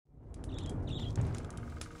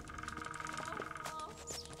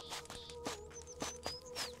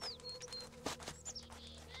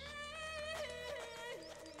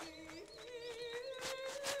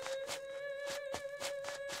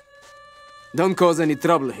Don't cause any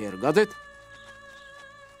trouble here, got it?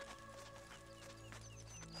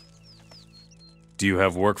 Do you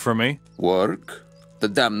have work for me? Work? The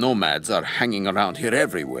damn nomads are hanging around here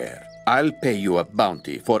everywhere. I'll pay you a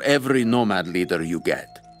bounty for every nomad leader you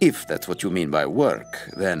get. If that's what you mean by work,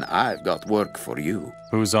 then I've got work for you.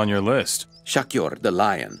 Who's on your list? Shakur the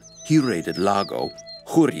Lion. He raided Lago.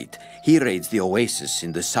 Hurit. He raids the oasis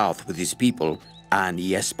in the south with his people. And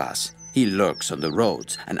Yespas. He lurks on the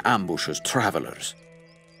roads and ambushes travelers.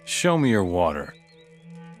 Show me your water.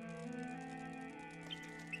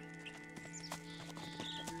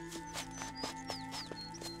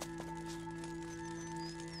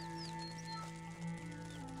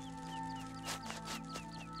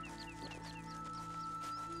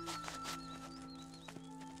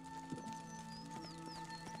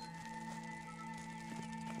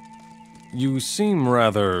 You seem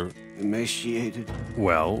rather... emaciated?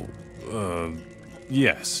 Well,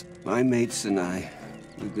 yes. My mates and I,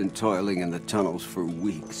 we've been toiling in the tunnels for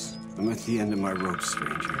weeks. I'm at the end of my rope,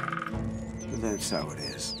 stranger. But that's how it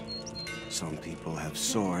is. Some people have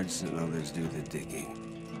swords and others do the digging.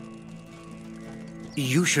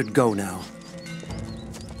 You should go now.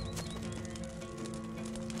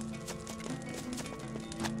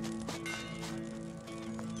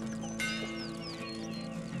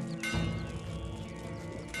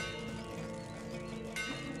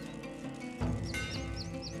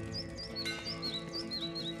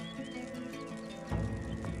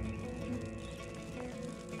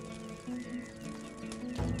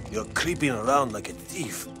 You're creeping around like a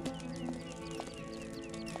thief.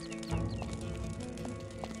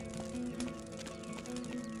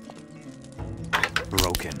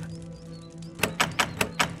 Broken.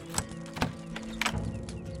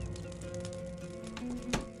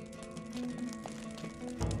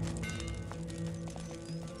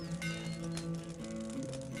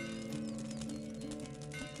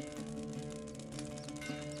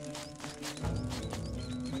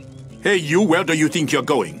 Hey, you, where do you think you're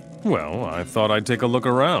going? Well, I thought I'd take a look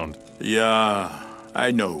around. Yeah,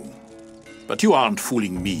 I know. But you aren't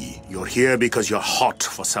fooling me. You're here because you're hot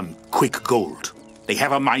for some quick gold. They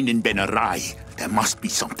have a mine in Benarai. There must be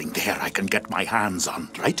something there I can get my hands on,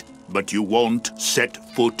 right? But you won't set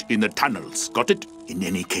foot in the tunnels, got it? In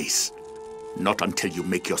any case, not until you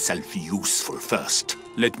make yourself useful first.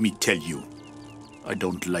 Let me tell you, I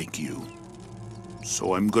don't like you.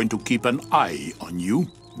 So I'm going to keep an eye on you.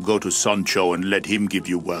 Go to Sancho and let him give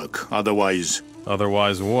you work. Otherwise...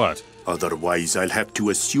 Otherwise what? Otherwise, I'll have to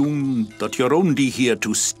assume that you're only here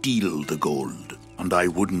to steal the gold. And I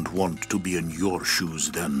wouldn't want to be in your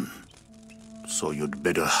shoes then. So you'd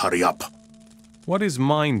better hurry up. What is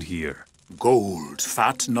mined here? Gold.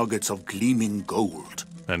 Fat nuggets of gleaming gold.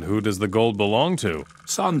 And who does the gold belong to?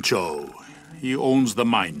 Sancho. He owns the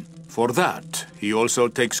mine. For that, he also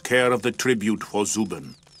takes care of the tribute for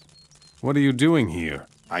Zubin. What are you doing here?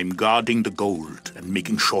 I'm guarding the gold and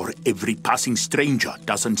making sure every passing stranger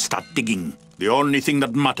doesn't start digging. The only thing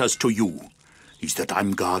that matters to you is that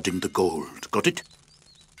I'm guarding the gold. Got it?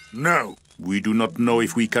 No. We do not know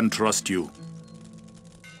if we can trust you.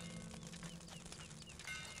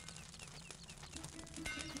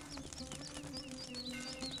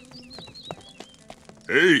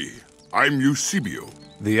 Hey, I'm Eusebio.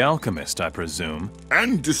 The alchemist, I presume.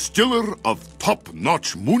 And distiller of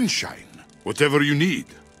top-notch moonshine. Whatever you need,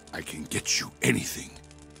 I can get you anything.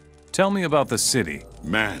 Tell me about the city.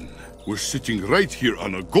 Man, we're sitting right here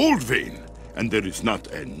on a gold vein, and there is not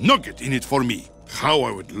a nugget in it for me. How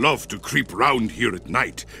I would love to creep round here at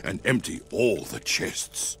night and empty all the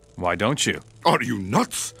chests. Why don't you? Are you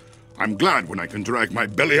nuts? I'm glad when I can drag my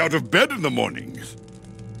belly out of bed in the mornings.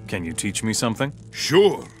 Can you teach me something?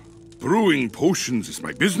 Sure. Brewing potions is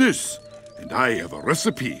my business, and I have a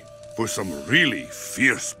recipe for some really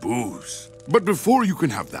fierce booze. But before you can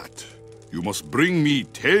have that, you must bring me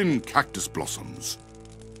 10 cactus blossoms.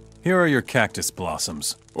 Here are your cactus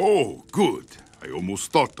blossoms. Oh, good. I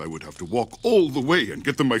almost thought I would have to walk all the way and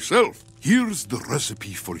get them myself. Here's the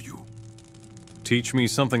recipe for you. Teach me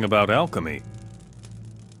something about alchemy.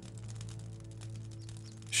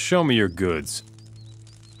 Show me your goods.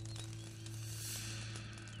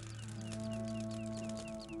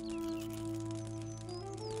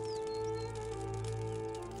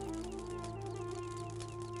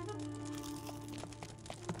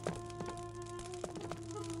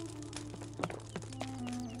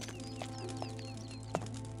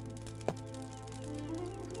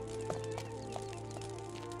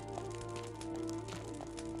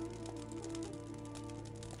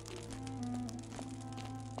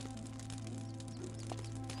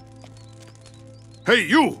 Hey,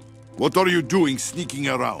 you! What are you doing sneaking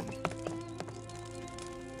around?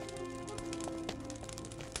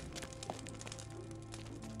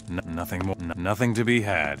 Nothing more. Nothing to be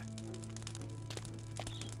had.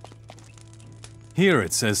 Here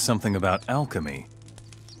it says something about alchemy.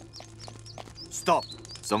 Stop!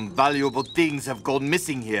 Some valuable things have gone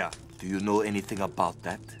missing here. Do you know anything about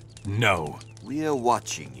that? No. We're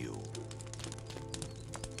watching you.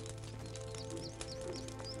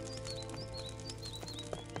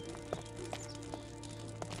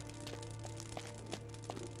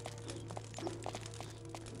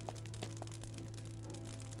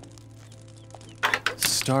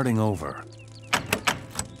 Starting over.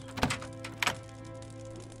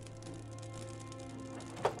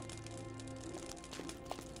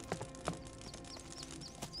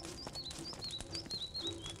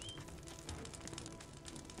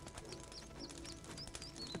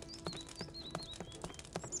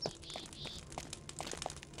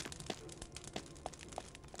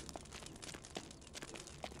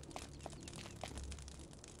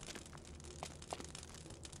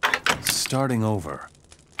 Starting over.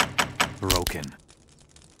 Broken.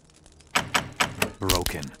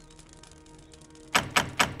 Broken.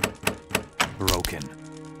 Broken.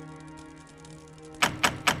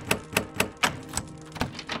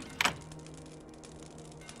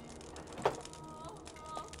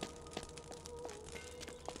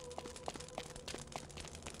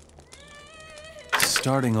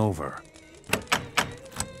 Starting over.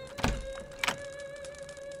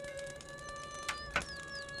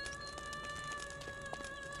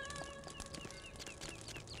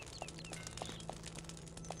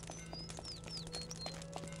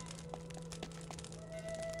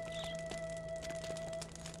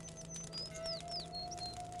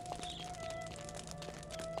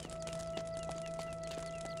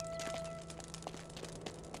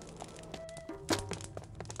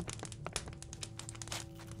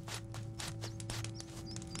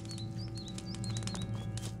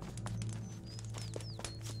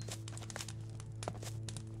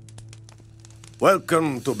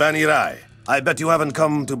 Welcome to Bani Rai. I bet you haven't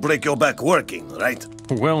come to break your back working, right?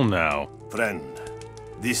 Well now. Friend,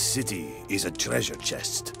 this city is a treasure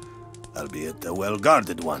chest, albeit a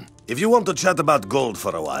well-guarded one. If you want to chat about gold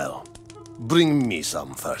for a while, bring me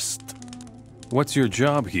some first. What's your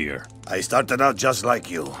job here? I started out just like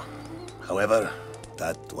you. However,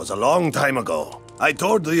 that was a long time ago. I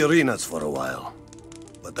toured the arenas for a while,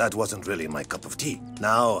 but that wasn't really my cup of tea.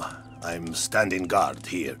 Now, I'm standing guard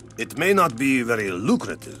here. It may not be very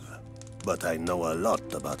lucrative, but I know a lot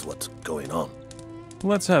about what's going on.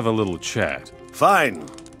 Let's have a little chat. Fine.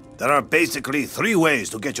 There are basically 3 ways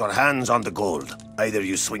to get your hands on the gold. Either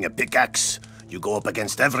you swing a pickaxe, you go up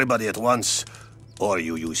against everybody at once, or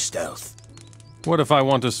you use stealth. What if I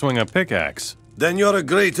want to swing a pickaxe? Then you're a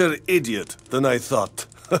greater idiot than I thought.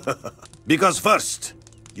 Because first,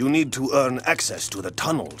 you need to earn access to the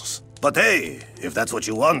tunnels. But hey, if that's what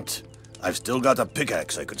you want, I've still got a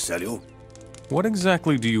pickaxe I could sell you. What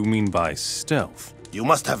exactly do you mean by stealth? You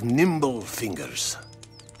must have nimble fingers,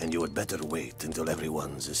 and you had better wait until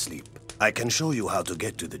everyone's asleep. I can show you how to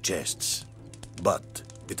get to the chests, but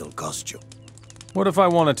it'll cost you. What if I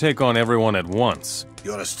want to take on everyone at once?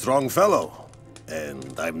 You're a strong fellow,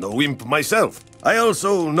 and I'm no wimp myself. I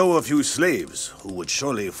also know a few slaves who would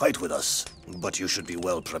surely fight with us, but you should be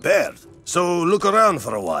well prepared. So look around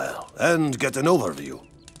for a while, and get an overview.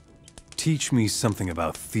 Teach me something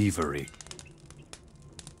about thievery.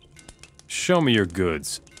 Show me your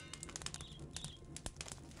goods.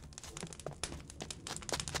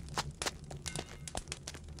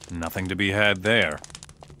 Nothing to be had there.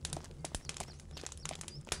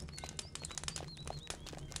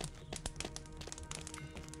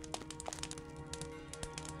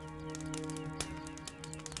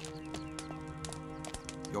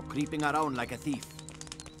 You're creeping around like a thief.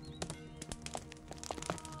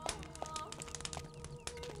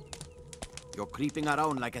 You're creeping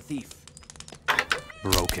around like a thief.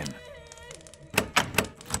 Broken.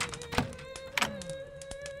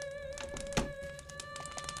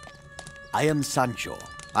 I am Sancho.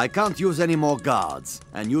 I can't use any more guards,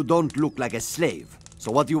 and you don't look like a slave.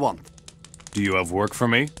 So what do you want? Do you have work for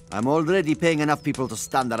me? I'm already paying enough people to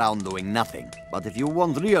stand around doing nothing. But if you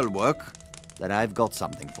want real work, then I've got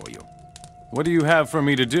something for you. What do you have for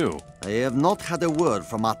me to do? I have not had a word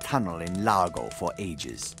from our tunnel in Largo for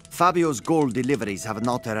ages. Fabio's gold deliveries have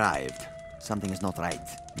not arrived. Something is not right.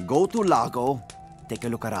 Go to Largo, take a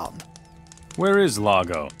look around. Where is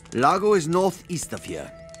Lago? Largo is northeast of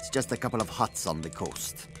here. It's just a couple of huts on the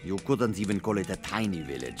coast. You couldn't even call it a tiny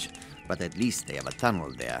village, but at least they have a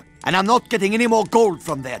tunnel there. And I'm not getting any more gold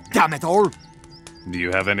from there, damn it all! Do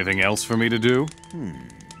you have anything else for me to do?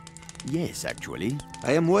 Yes, actually.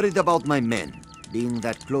 I am worried about my men. Being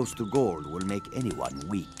that close to gold will make anyone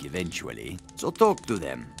weak eventually. So talk to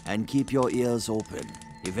them, and keep your ears open.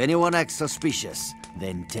 If anyone acts suspicious,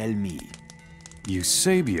 then tell me.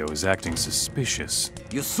 Eusebio is acting suspicious.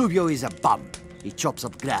 Eusebio is a bum. He chops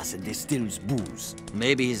up grass and distills booze.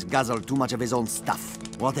 Maybe he's guzzled too much of his own stuff.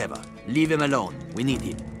 Whatever. Leave him alone. We need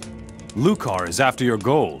him. Lucar is after your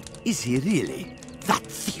gold. Is he really? That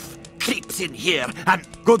thief creeps in here and...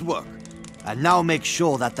 Good work. And now make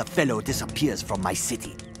sure that the fellow disappears from my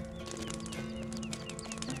city.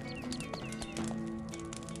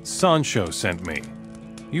 Sancho sent me.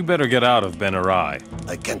 You better get out of Benarai.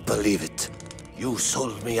 I can't believe it. You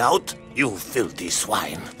sold me out, you filthy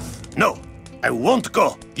swine. No, I won't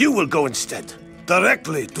go. You will go instead.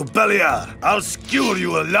 Directly to Beliar. I'll skewer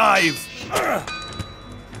you alive.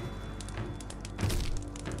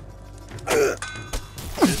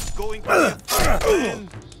 It's going to be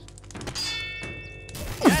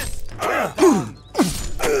Yes!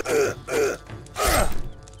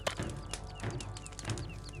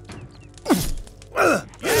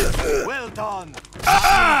 Yes! Well done!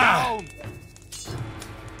 Down!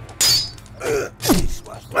 This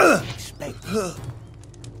was what I expected.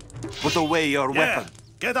 Put away your weapon.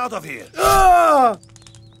 Get out of here.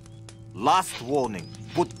 Last warning.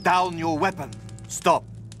 Put down your weapon. Stop.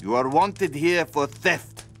 You are wanted here for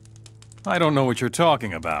theft. I don't know what you're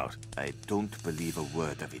talking about. I don't believe a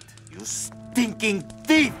word of it. You stinking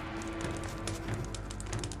thief!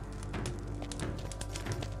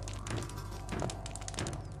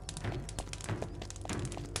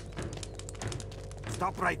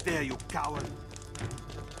 Stop right there, you coward!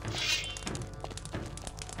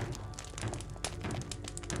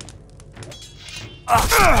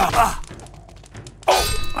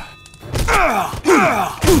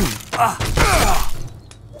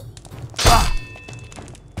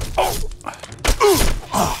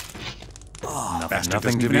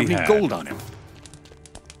 Nothing to be have any had. gold on him.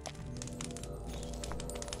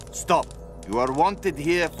 Stop! You are wanted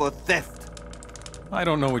here for theft. I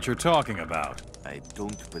don't know what you're talking about. I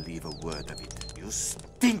don't believe a word of it. You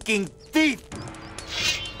stinking thief!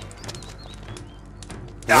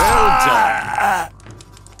 Well done.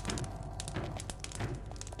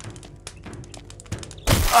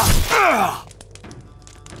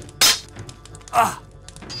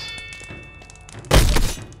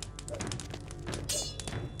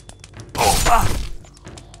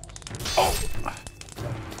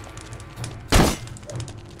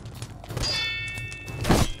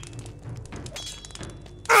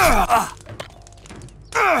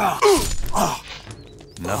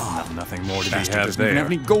 Nothing more to be Bastard had doesn't even there.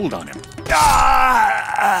 have any gold on him.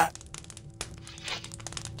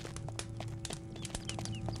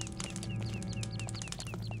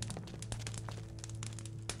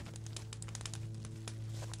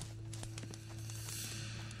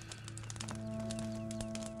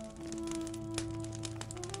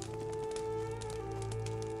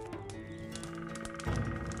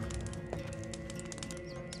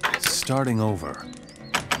 Starting over.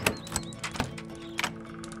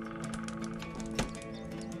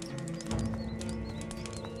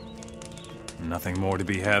 Nothing more to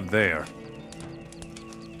be had there.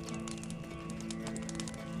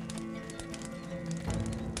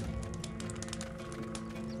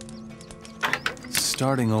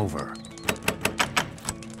 Starting over.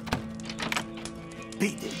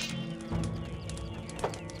 Beat it.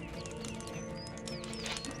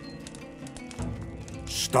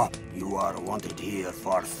 Stop. You are wanted here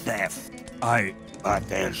for theft. But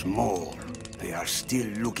there's more. They are still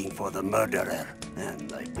looking for the murderer.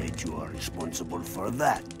 And I bet you are responsible for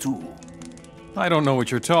that, too. I don't know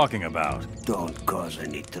what you're talking about. Don't cause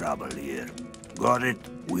any trouble here. Got it?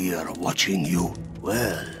 We are watching you.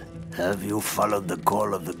 Well, have you followed the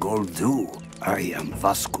call of the gold too? I am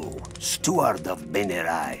Vasco, steward of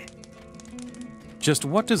Benarai. Just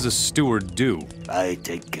what does a steward do? I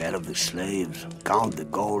take care of the slaves, count the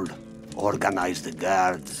gold, organize the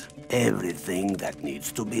guards, everything that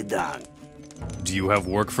needs to be done. Do you have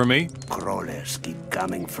work for me? Crawlers keep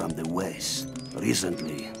coming from the west.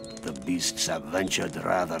 Recently, the beasts have ventured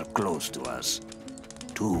rather close to us.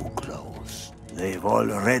 Too close. They've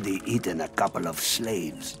already eaten a couple of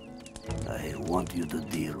slaves. I want you to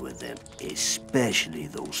deal with them, especially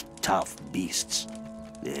those tough beasts.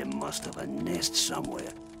 They must have a nest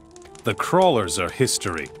somewhere. The crawlers are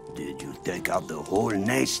history. Did you take out the whole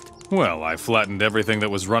nest? Well, I flattened everything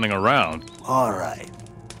that was running around. All right.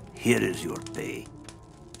 Here is your pay.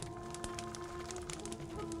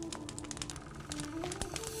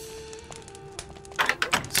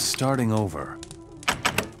 Starting over.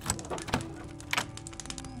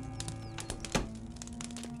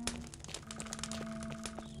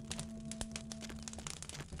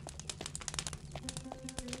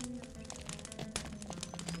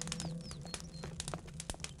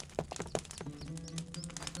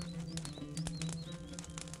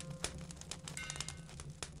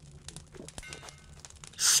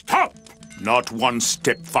 Not one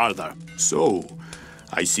step farther. So,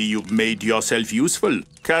 I see you've made yourself useful.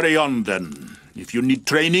 Carry on, then. If you need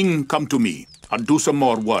training, come to me. I'll do some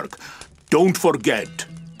more work. Don't forget,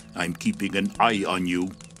 I'm keeping an eye on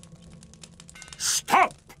you.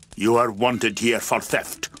 Stop! You are wanted here for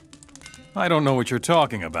theft. I don't know what you're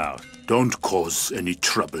talking about. Don't cause any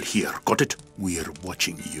trouble here, got it? We're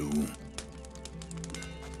watching you.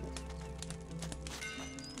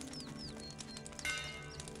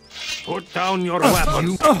 Put down your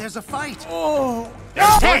weapon. There's a fight!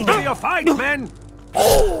 There's going to be a fight, men!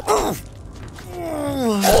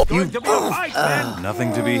 Going to be a fight, men!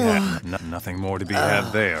 Nothing to be had. Nothing more to be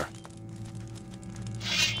had there.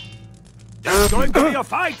 There's going to be a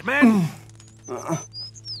fight, men!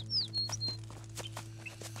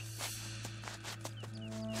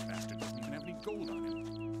 Bastard doesn't even have any gold on him.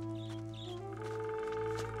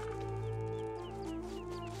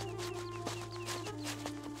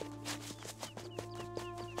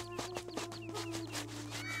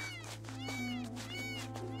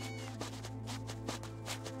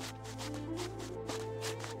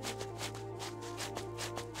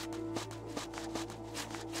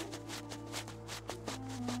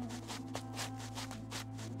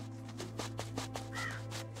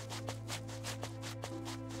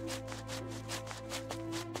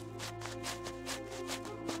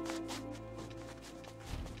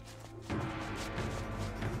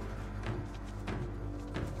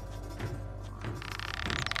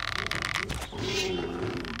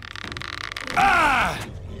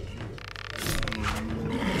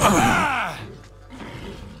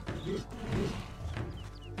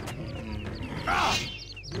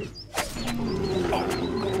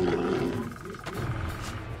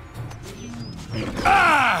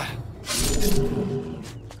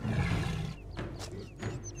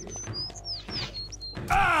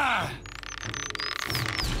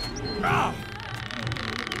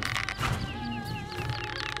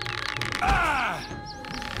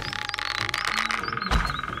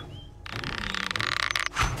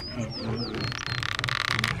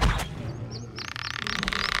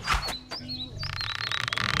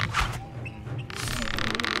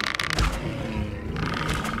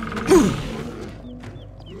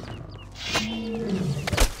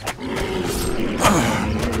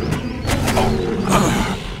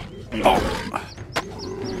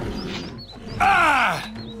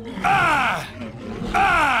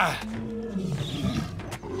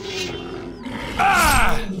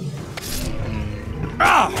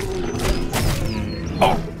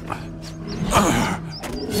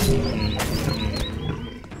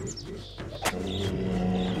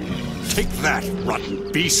 Take that,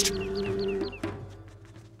 rotten beast!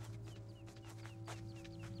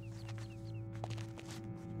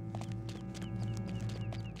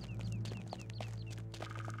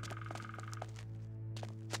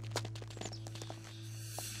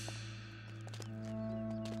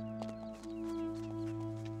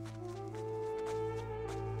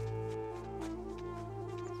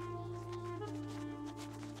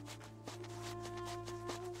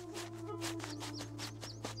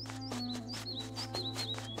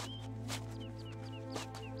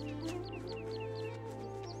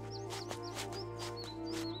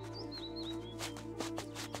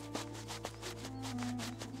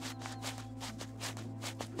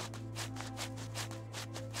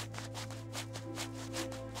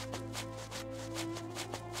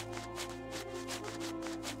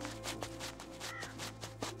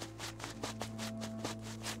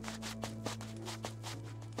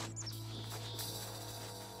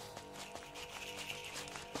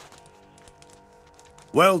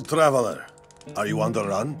 Well, traveler, are you on the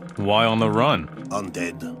run? Why on the run?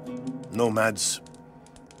 Undead. Nomads.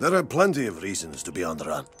 There are plenty of reasons to be on the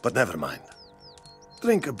run, but never mind.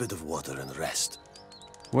 Drink a bit of water and rest.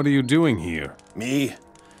 What are you doing here? Me?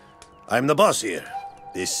 I'm the boss here.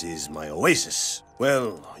 This is my oasis.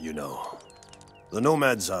 Well, you know. The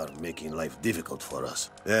nomads are making life difficult for us.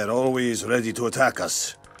 They're always ready to attack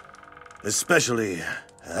us. Especially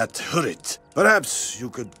at Hurit. Perhaps you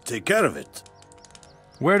could take care of it.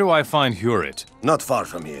 Where do I find Hurit? Not far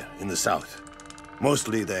from here, in the south.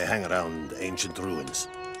 Mostly they hang around ancient ruins.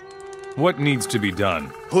 What needs to be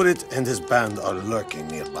done? Hurit and his band are lurking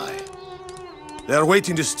nearby. They're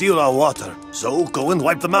waiting to steal our water, so go and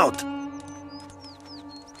wipe them out.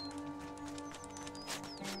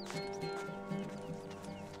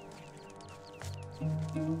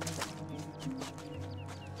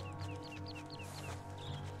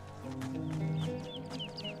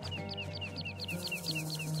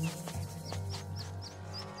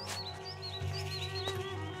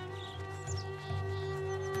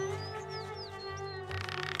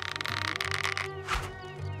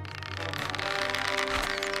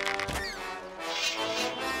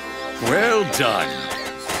 done.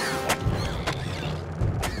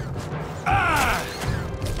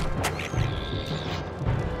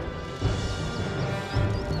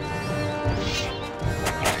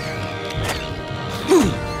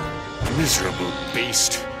 Miserable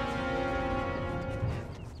beast.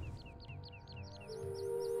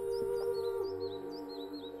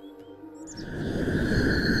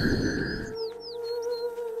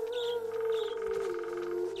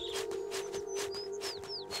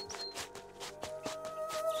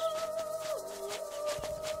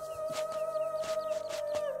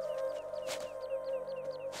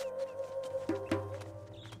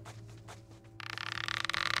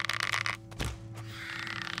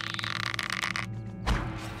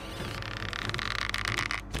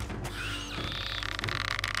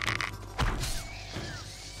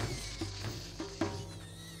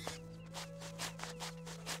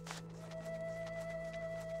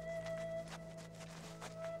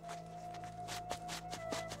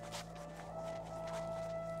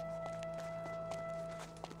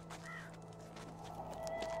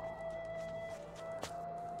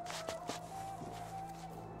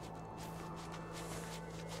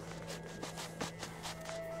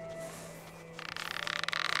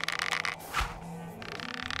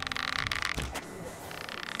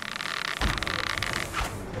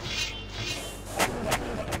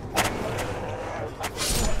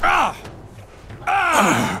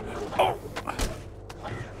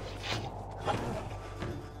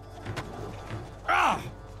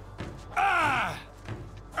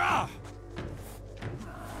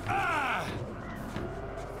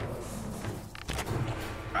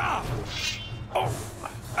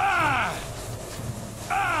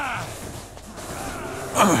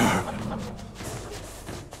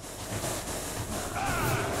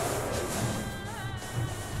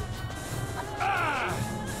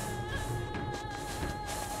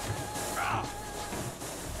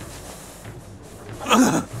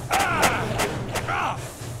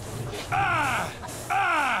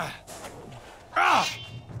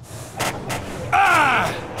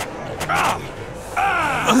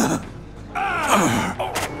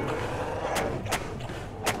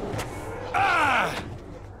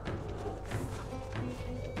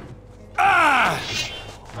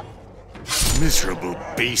 Miserable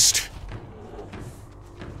beast.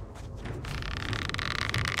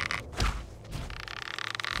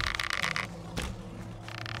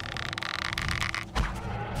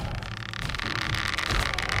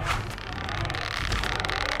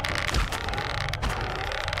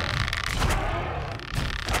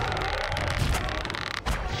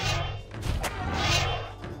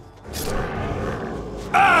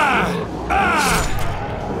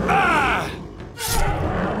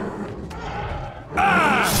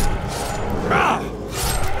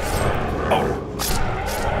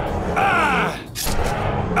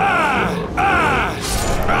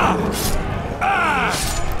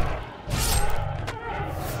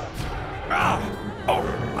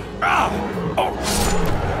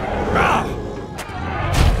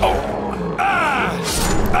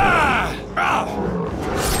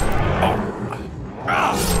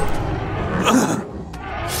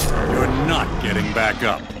 Back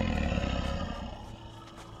up.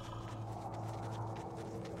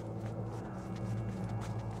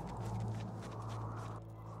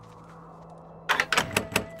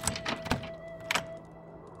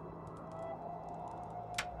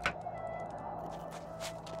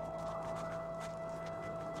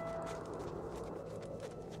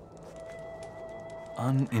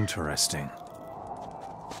 Uninteresting.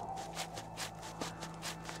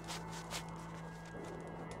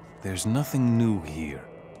 There's nothing new here.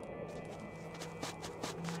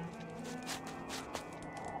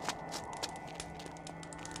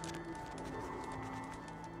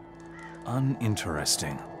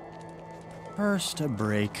 Uninteresting. First, a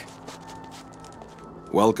break.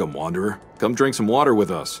 Welcome, Wanderer. Come drink some water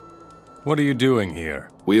with us. What are you doing here?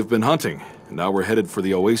 We have been hunting, and now we're headed for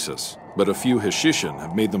the oasis. But a few Hashishin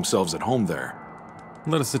have made themselves at home there.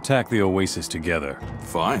 Let us attack the oasis together.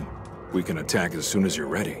 Fine. We can attack as soon as you're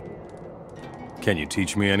ready. Can you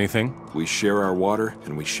teach me anything? We share our water,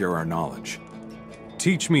 and we share our knowledge.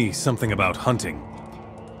 Teach me something about hunting.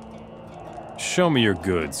 Show me your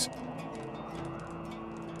goods.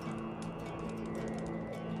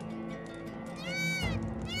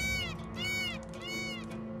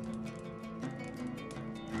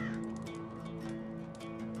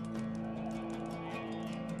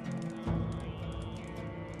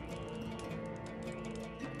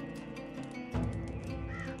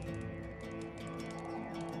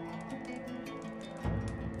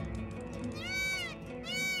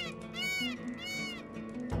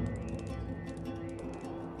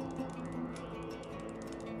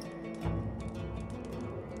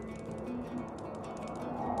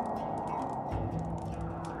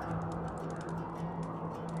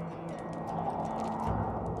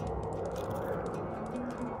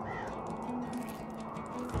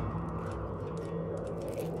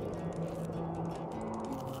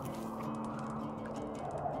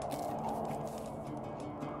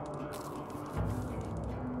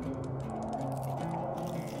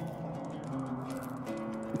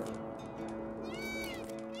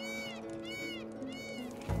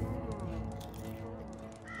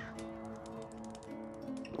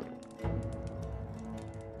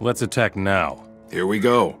 Let's attack now. Here we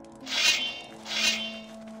go.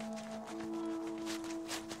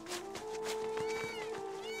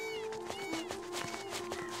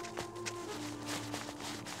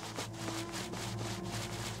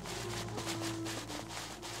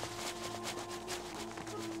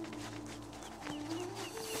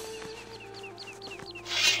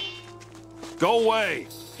 Go away!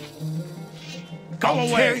 I'll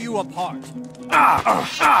tear you apart.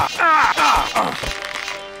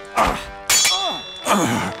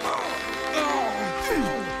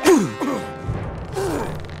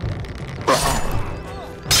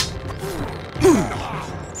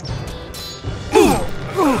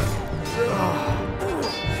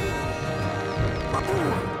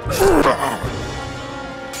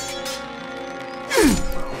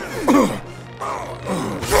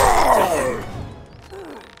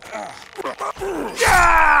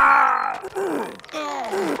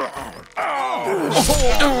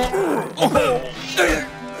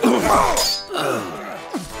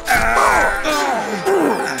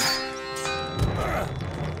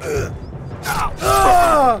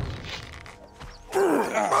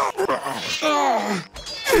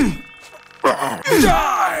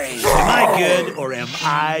 Am I good or am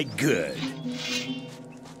I good?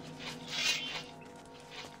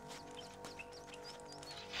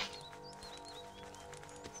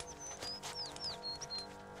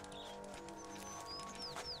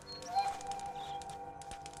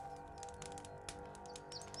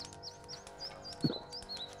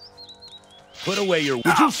 Put away your...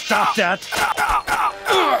 Would you stop that?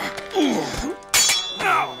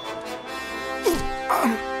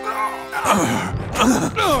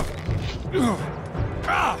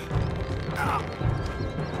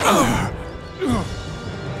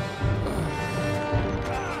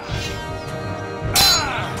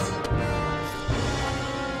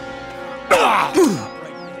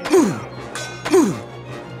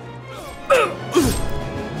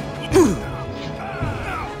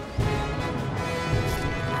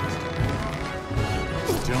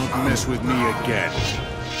 Don't mess with me again.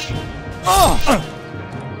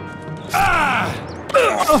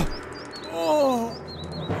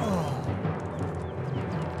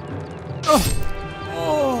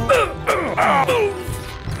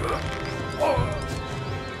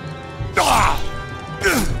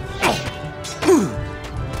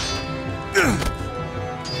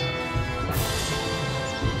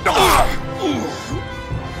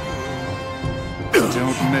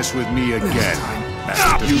 Don't mess with me again.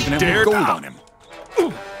 Bastard doesn't even have any gold on him.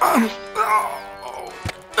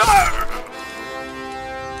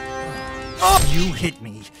 You hit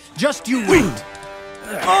me. Just you wait.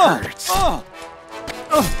 Hurts.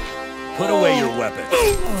 Put away your weapon.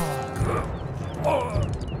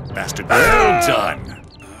 Bastard, well done.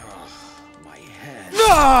 My head.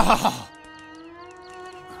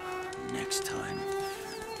 Next time,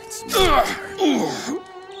 it's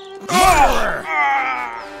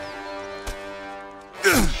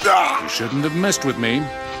You shouldn't have messed with me.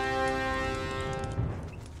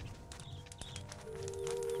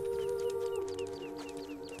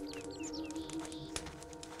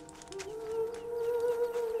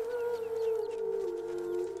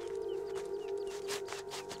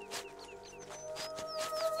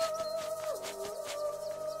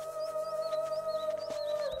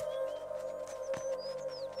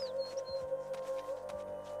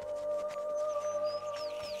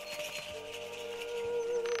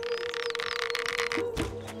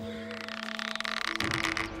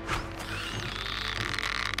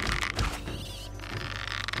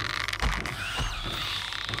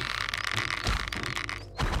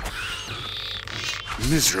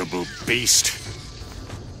 Miserable beast.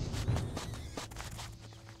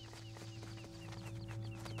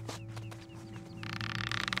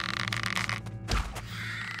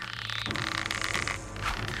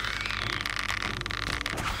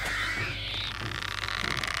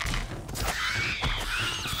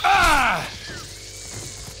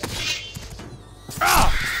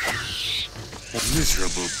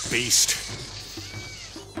 Miserable beast.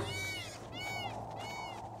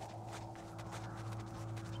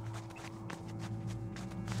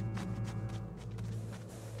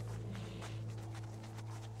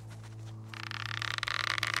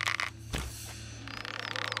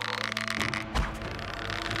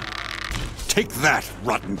 Take that,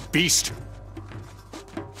 rotten beast!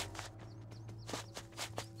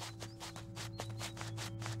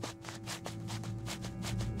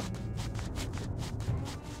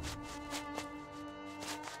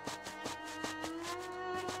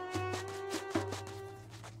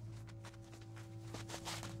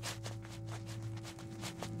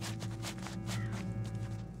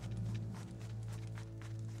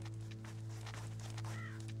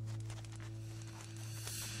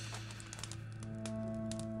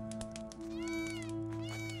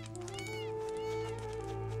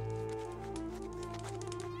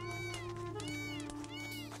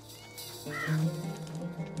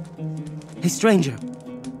 Hey, stranger.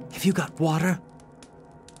 Have you got water?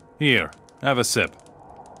 Here, have a sip.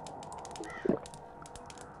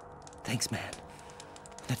 Thanks, man.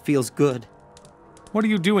 That feels good. What are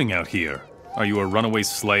you doing out here? Are you a runaway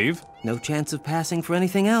slave? No chance of passing for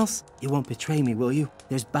anything else? You won't betray me, will you?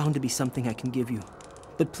 There's bound to be something I can give you.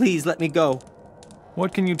 But please let me go.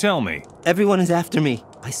 What can you tell me? Everyone is after me.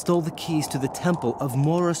 I stole the keys to the temple of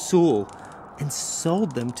Mor-Azul and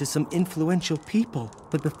sold them to some influential people.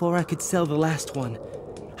 But before I could sell the last one,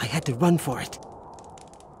 I had to run for it.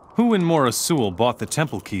 Who in Mor-Azul bought the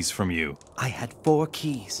temple keys from you? I had 4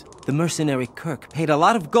 keys. The mercenary Kirk paid a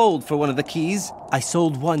lot of gold for one of the keys. I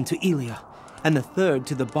sold one to Elia, and the third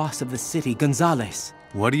to the boss of the city, Gonzales.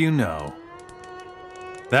 What do you know?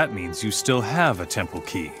 That means you still have a temple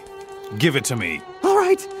key. Give it to me. All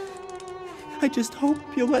right. I just hope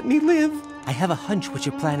you'll let me live. I have a hunch what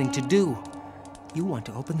you're planning to do. You want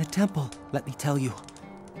to open the temple, let me tell you.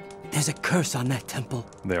 There's a curse on that temple.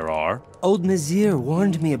 There are? Old Nazir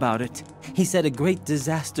warned me about it. He said a great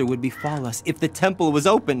disaster would befall us if the temple was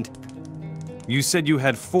opened. You said you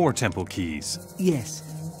had 4 temple keys. Yes,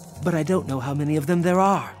 but I don't know how many of them there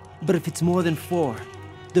are. But if it's more than 4,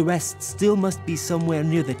 the rest still must be somewhere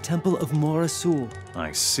near the temple of Mor-Azul.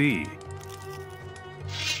 I see.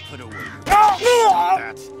 Put away.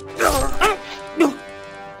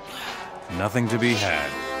 Nothing to be had.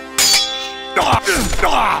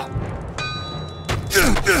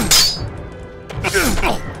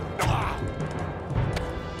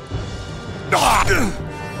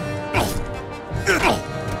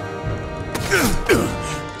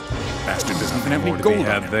 Bastard doesn't even have More any to be gold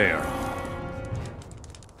had there.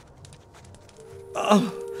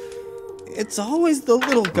 It's always the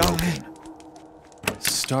little guy.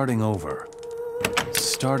 Starting over.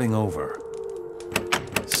 Starting over.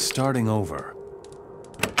 Starting over.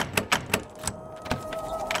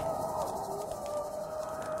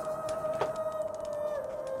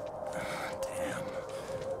 Damn.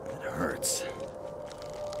 It hurts.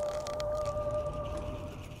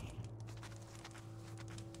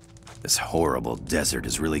 This horrible desert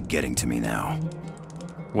is really getting to me now.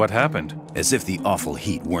 What happened? As if the awful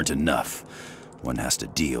heat weren't enough. One has to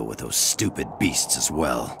deal with those stupid beasts as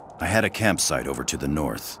well. I had a campsite over to the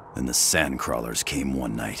north. Then the sand crawlers came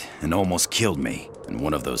one night and almost killed me. And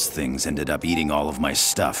one of those things ended up eating all of my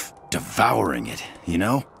stuff. Devouring it, you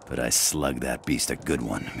know? But I slugged that beast a good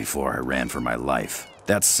one before I ran for my life.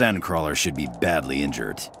 That sand crawler should be badly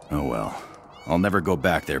injured. Oh well. I'll never go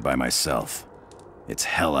back there by myself. It's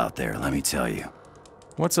hell out there, let me tell you.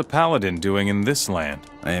 What's a paladin doing in this land?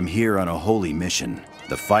 I am here on a holy mission.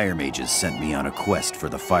 The fire mages sent me on a quest for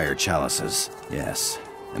the fire chalices. Yes,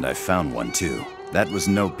 and I found one too. That was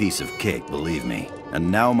no piece of cake, believe me.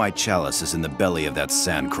 And now my chalice is in the belly of that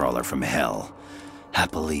sandcrawler from hell,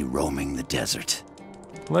 happily roaming the desert.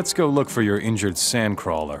 Let's go look for your injured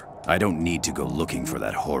sandcrawler. I don't need to go looking for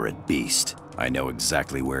that horrid beast. I know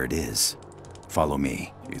exactly where it is. Follow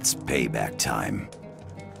me. It's payback time.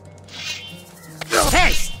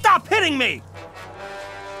 Hey, stop hitting me!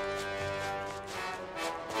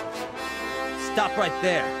 Stop right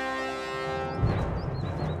there.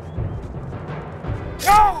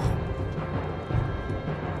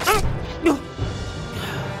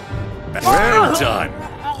 Well done.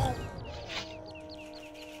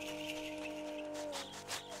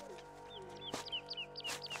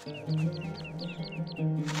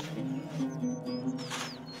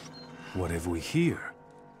 What have we here?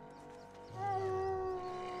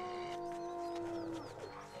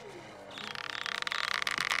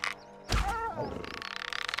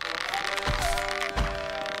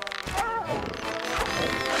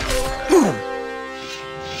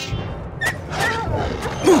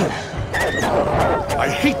 I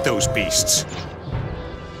hate those beasts.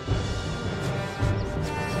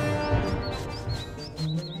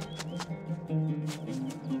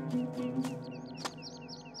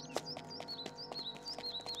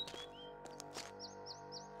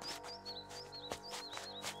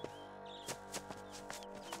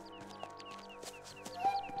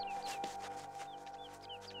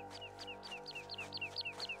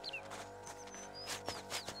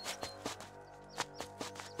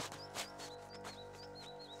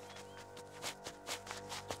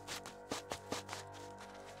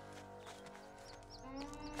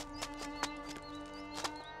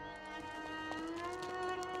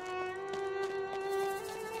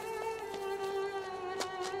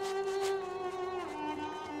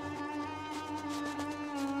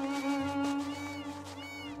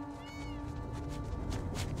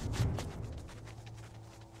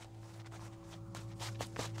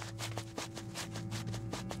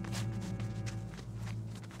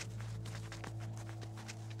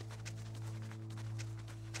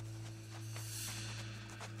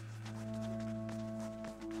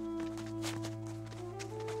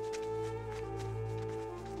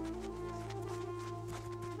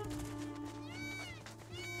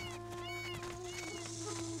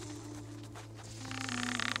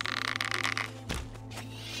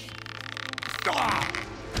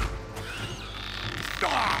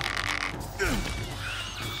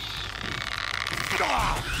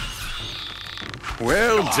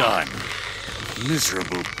 done.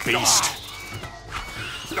 Miserable beast.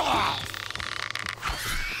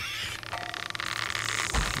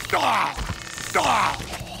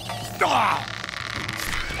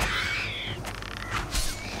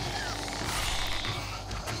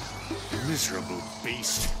 Miserable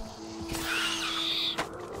beast.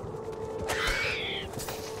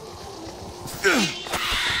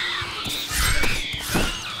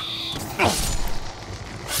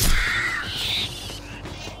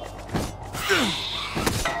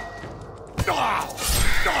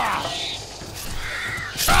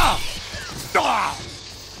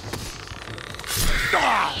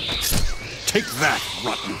 Take that,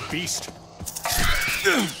 rotten beast!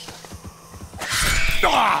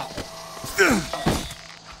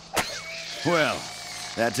 Well,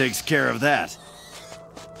 that takes care of that.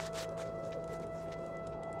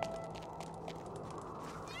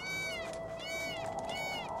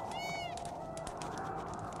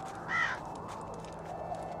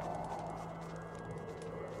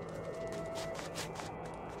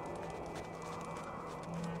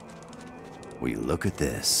 We look at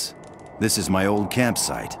this. This is my old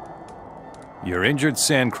campsite. Your injured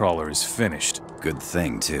sandcrawler is finished. Good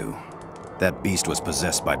thing, too. That beast was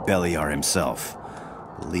possessed by Beliar himself.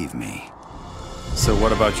 Believe me. So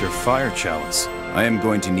what about your fire chalice? I am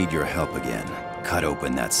going to need your help again. Cut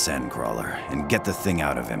open that sandcrawler and get the thing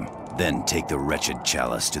out of him. Then take the wretched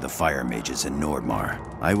chalice to the fire mages in Nordmar.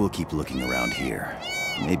 I will keep looking around here.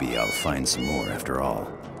 Maybe I'll find some more after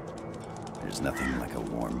all. There's nothing like a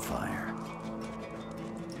warm fire.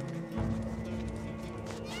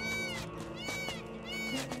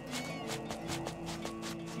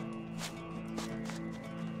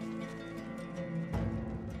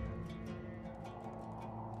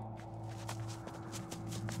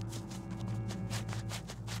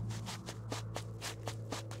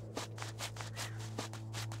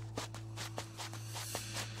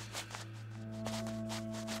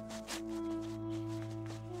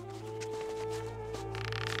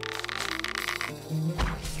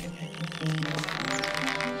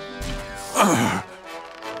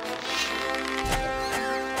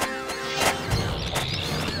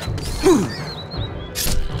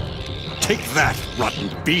 Take that, rotten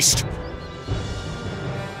beast!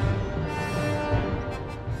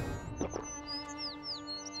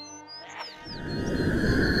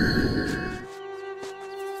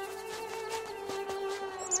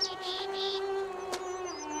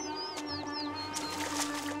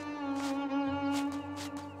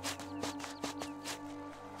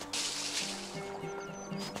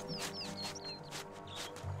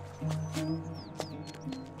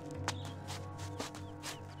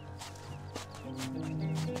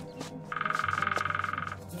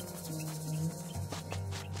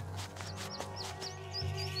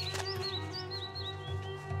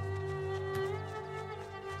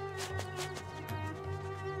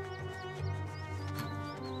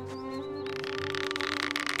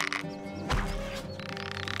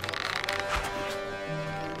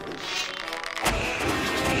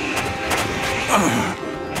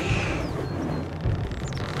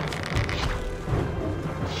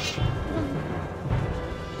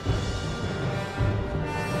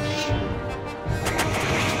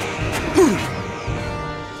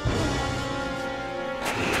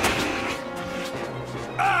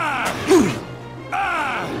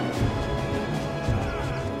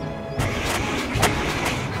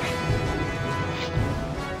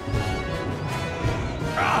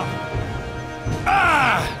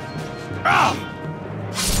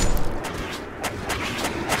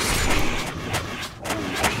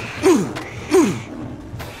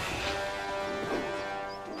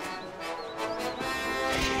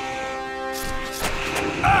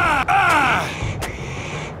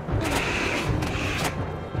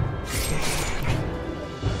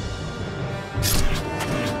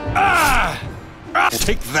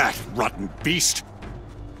 Take that, rotten beast!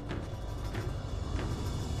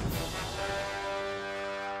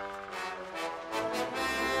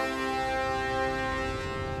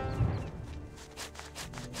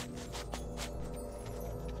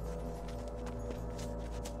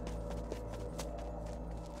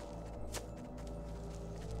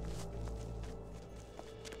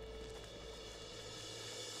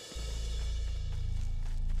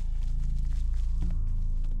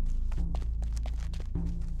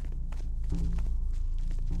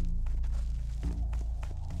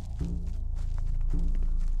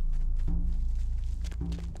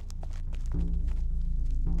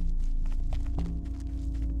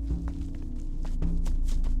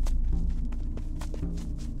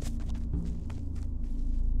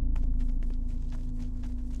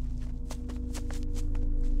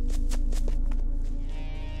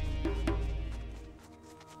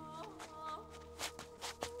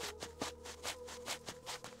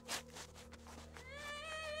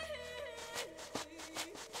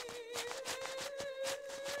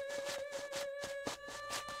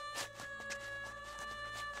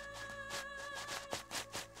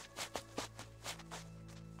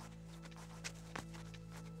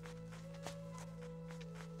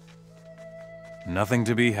 Nothing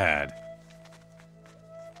to be had.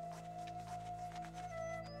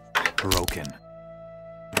 Broken.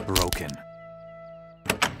 Broken.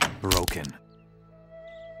 Broken.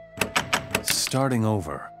 Starting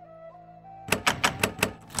over.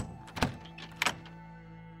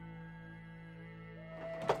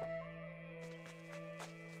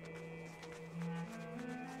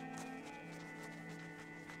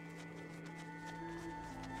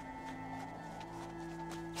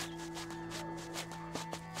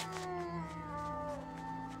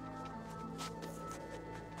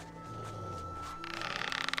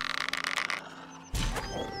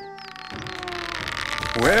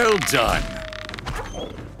 Well done.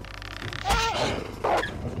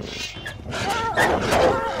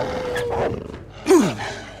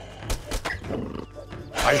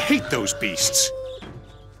 I hate those beasts.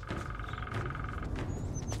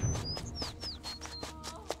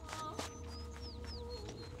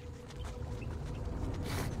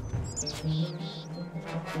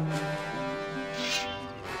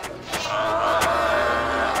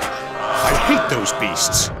 I hate those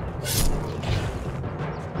beasts.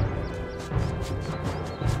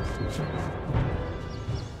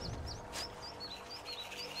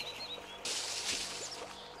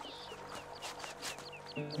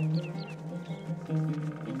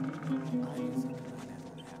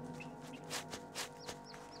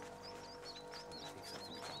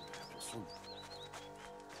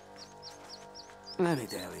 Let me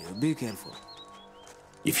tell you, be careful.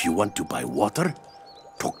 If you want to buy water,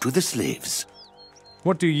 talk to the slaves.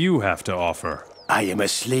 What do you have to offer? I am a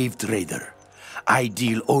slave trader. I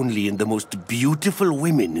deal only in the most beautiful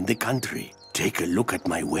women in the country. Take a look at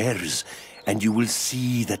my wares, and you will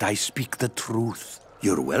see that I speak the truth.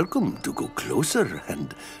 You're welcome to go closer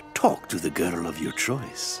and talk to the girl of your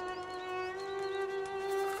choice.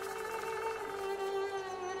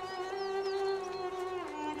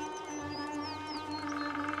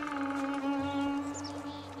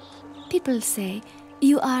 People say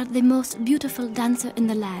you are the most beautiful dancer in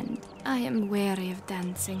the land. I am weary of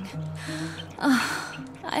dancing. Oh,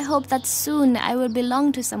 I hope that soon I will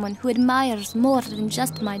belong to someone who admires more than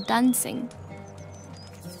just my dancing.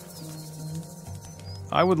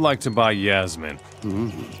 I would like to buy Yasmin.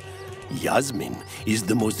 Yasmin is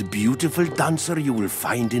the most beautiful dancer you will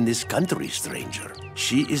find in this country, stranger.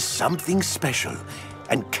 She is something special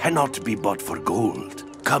and cannot be bought for gold.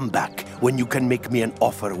 Come back when you can make me an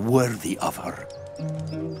offer worthy of her.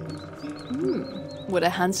 What a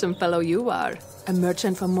handsome fellow you are. A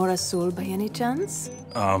merchant from Morasul by any chance?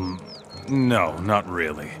 No, not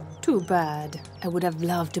really. Too bad. I would have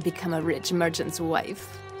loved to become a rich merchant's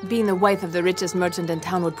wife. Being the wife of the richest merchant in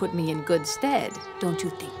town would put me in good stead, don't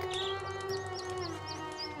you think?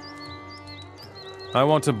 I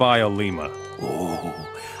want to buy a lima. Oh,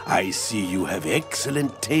 I see you have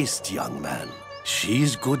excellent taste, young man.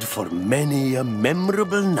 She's good for many a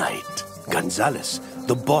memorable night. Gonzalez,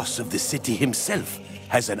 the boss of the city himself,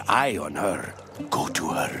 has an eye on her. Go to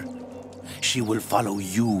her. She will follow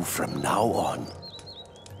you from now on.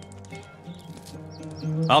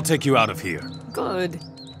 I'll take you out of here. Good.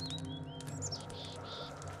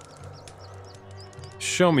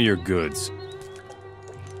 Show me your goods.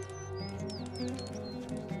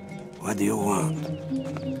 What do you want?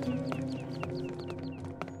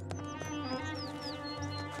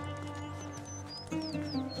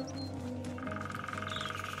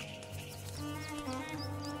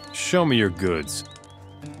 Show me your goods.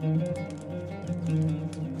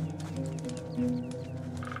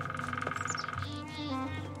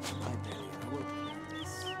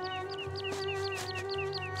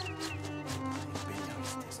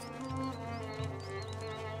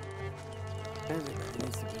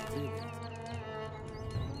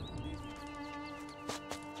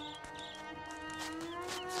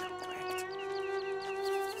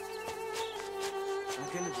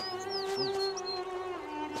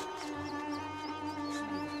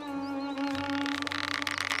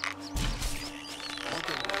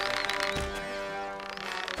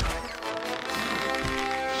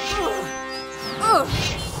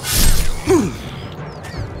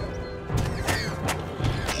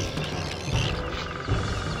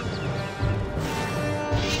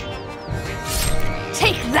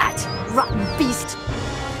 Take that, rotten beast!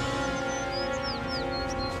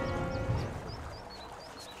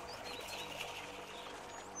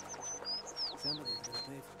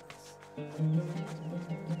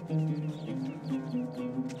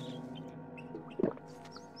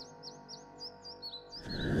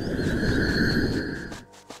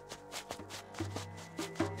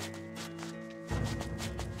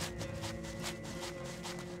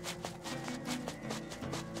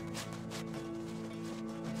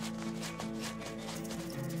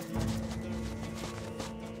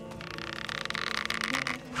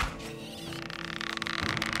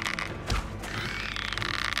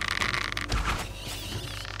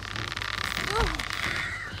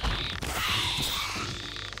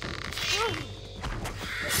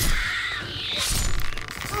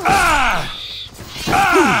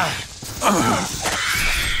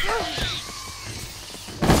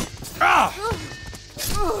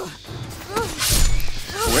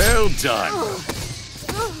 Well done.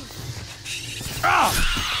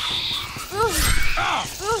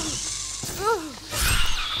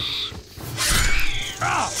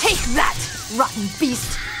 Take that, rotten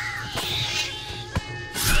beast!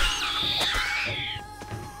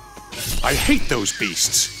 I hate those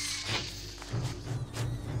beasts.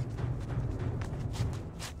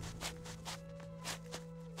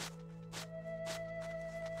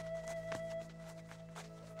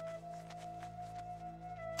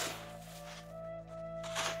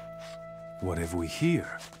 What have we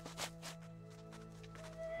here?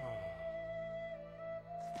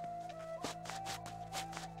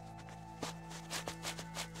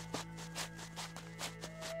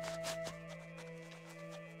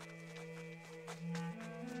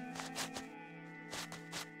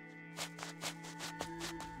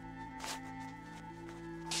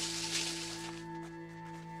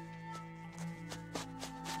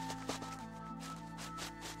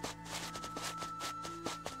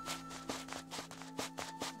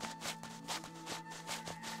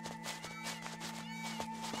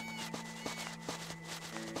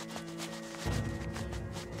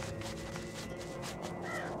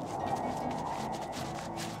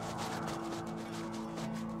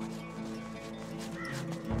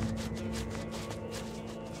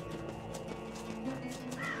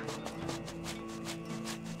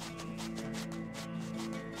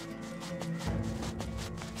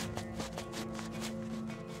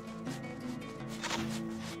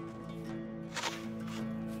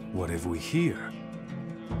 What have we here?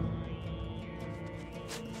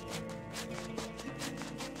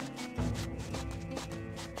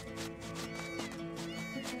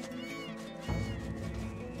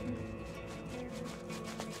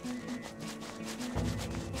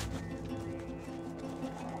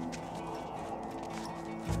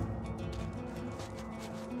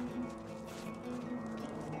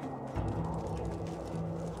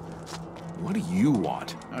 What do you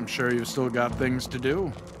want? I'm sure you've still got things to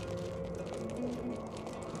do.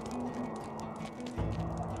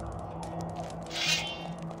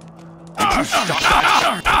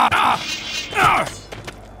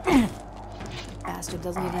 Bastard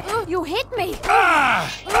doesn't even. You hit me!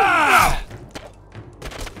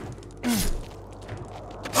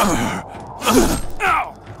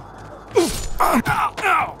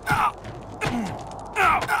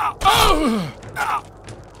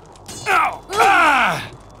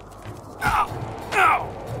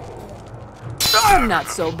 Not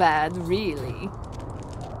so bad, really.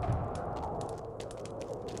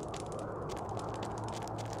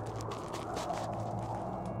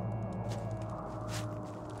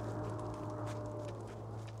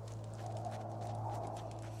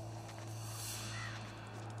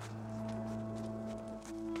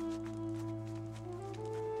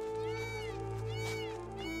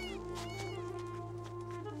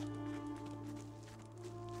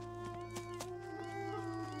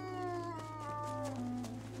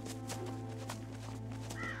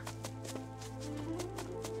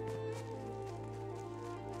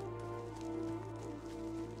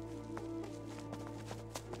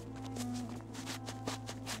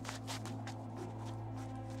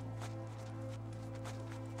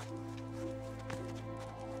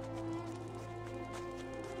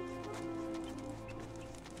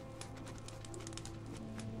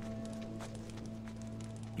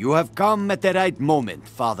 You have come at the right moment,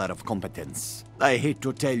 Father of Competence. I hate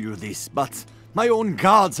to tell you this, but my own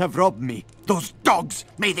guards have robbed me. Those dogs!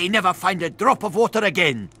 May they never find a drop of water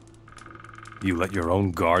again! You let your own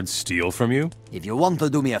guards steal from you? If you want to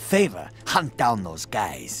do me a favor, hunt down those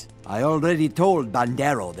guys. I already told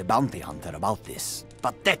Bandero, the bounty hunter, about this,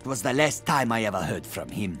 but that was the last time I ever heard from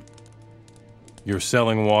him. You're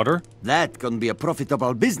selling water? That can be a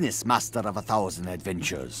profitable business, master of 1,000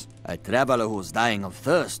 adventures. A traveler who's dying of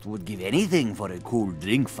thirst would give anything for a cool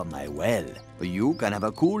drink from my well. You can have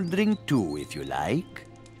a cool drink too, if you like.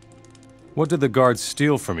 What did the guards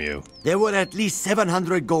steal from you? There were at least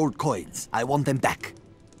 700 gold coins. I want them back.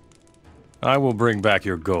 I will bring back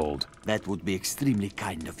your gold. That would be extremely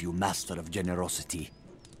kind of you, master of generosity.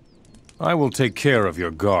 I will take care of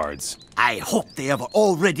your guards. I hope they have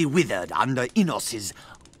already withered under Inos's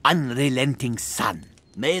unrelenting sun.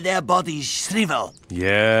 May their bodies shrivel.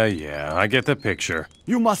 Yeah, I get the picture.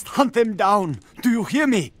 You must hunt them down. Do you hear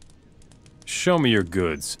me? Show me your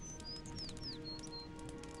goods.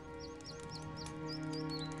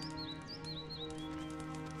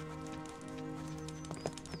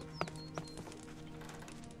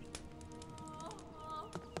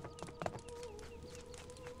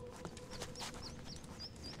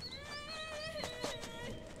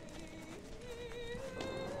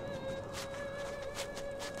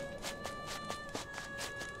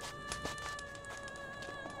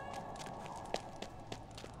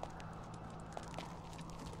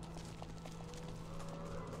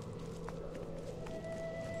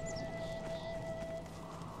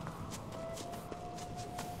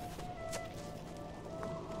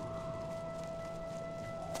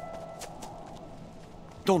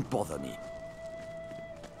 Don't bother me.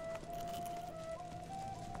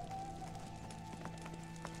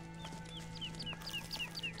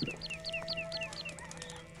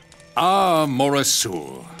 Ah,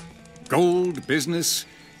 Morasul. Gold business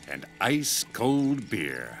and ice-cold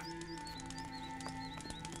beer.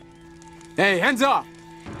 Hey, hands off!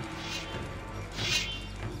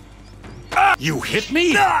 You hit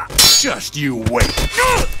me? Just you wait.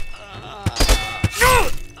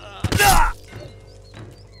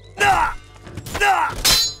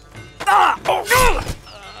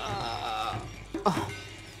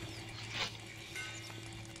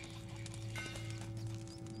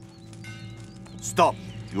 Stop.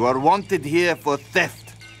 You are wanted here for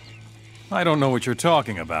theft. I don't know what you're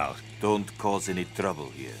talking about. Don't cause any trouble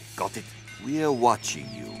here. Got it? We are watching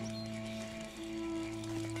you.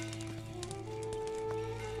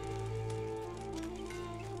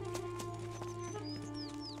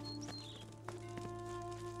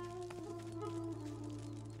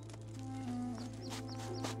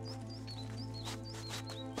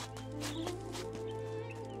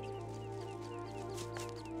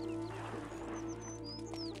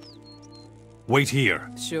 Wait here.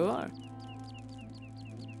 Sure.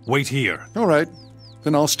 Wait here. All right,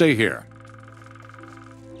 then I'll stay here.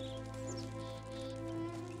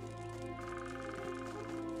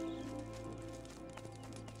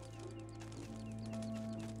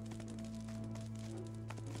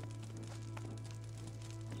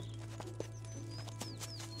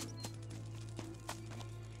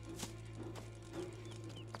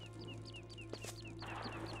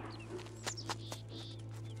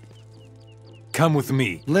 Come with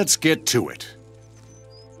me. Let's get to it.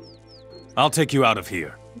 I'll take you out of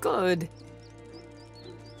here. Good.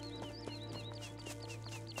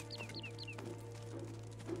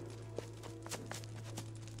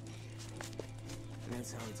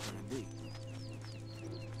 That's how it's gonna be.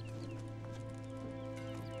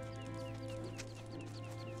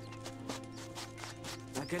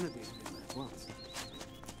 I cannot be everywhere at once.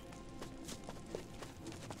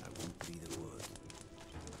 I won't be the word.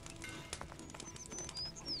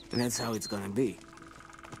 That's how it's gonna be.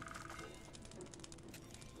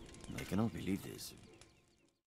 I cannot believe this.